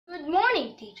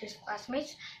teachers,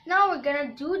 classmates. Now we're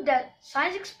gonna do the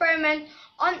science experiment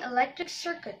on electric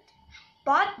circuit.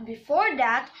 But before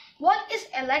that, what is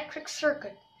electric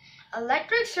circuit?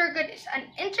 Electric circuit is an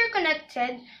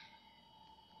interconnected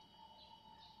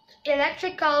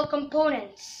electrical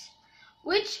components,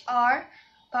 which are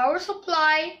power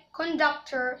supply,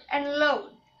 conductor, and load.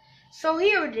 So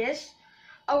here it is.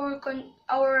 Our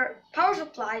power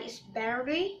supply is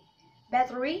battery,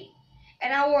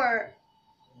 and our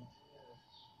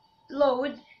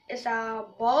load is a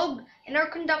bulb, and our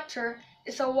conductor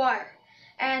is a wire.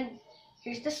 And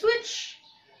here's the switch.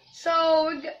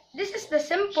 So this is the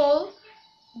simple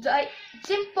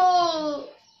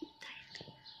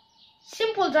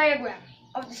diagram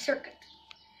of the circuit.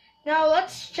 Now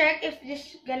let's check if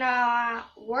this gonna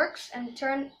works and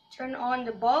turn on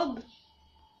the bulb.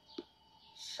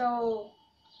 So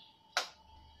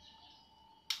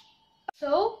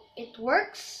it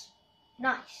works.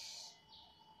 Nice.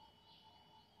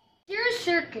 Series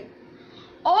circuit.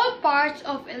 All parts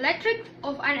of an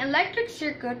electric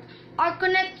circuit are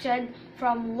connected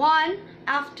from one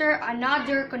after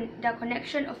another. The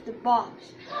connection of the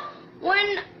bulbs.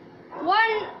 When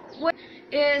one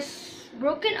is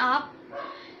broken up,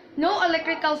 no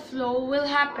electrical flow will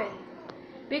happen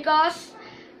because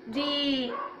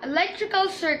the electrical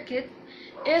circuit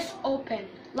is open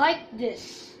like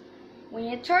this. When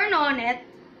you turn on it,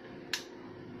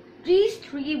 these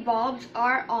three bulbs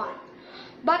are on.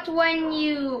 But when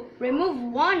you remove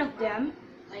one of them,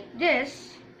 like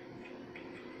this,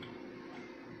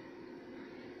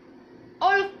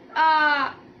 all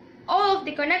of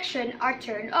the connection are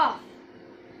turned off.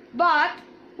 But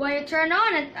when you turn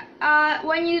on it,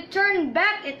 when you turn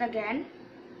back it again,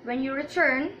 when you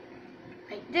return,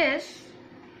 like this,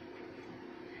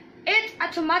 it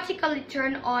automatically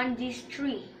turn on these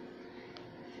three.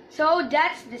 So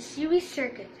that's the series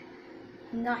circuit.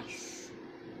 Nice.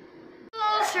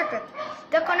 Parallel circuit.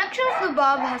 The connection of the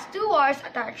bulb has two wires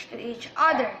attached to each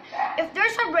other. If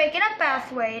there's a break in a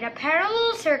pathway in a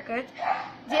parallel circuit,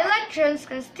 the electrons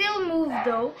can still move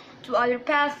though to other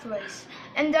pathways,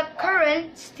 and the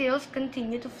current still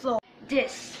continue to flow.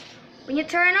 This. When you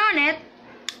turn on it,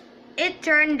 it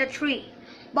turned the three.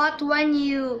 But when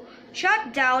you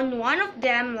shut down one of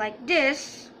them like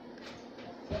this,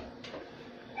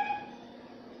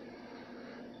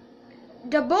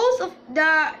 the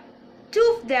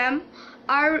two of them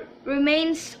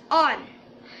remains on.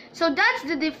 So that's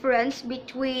the difference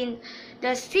between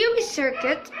the series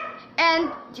circuit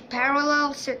and the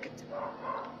parallel circuit.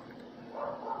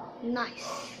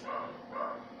 Nice.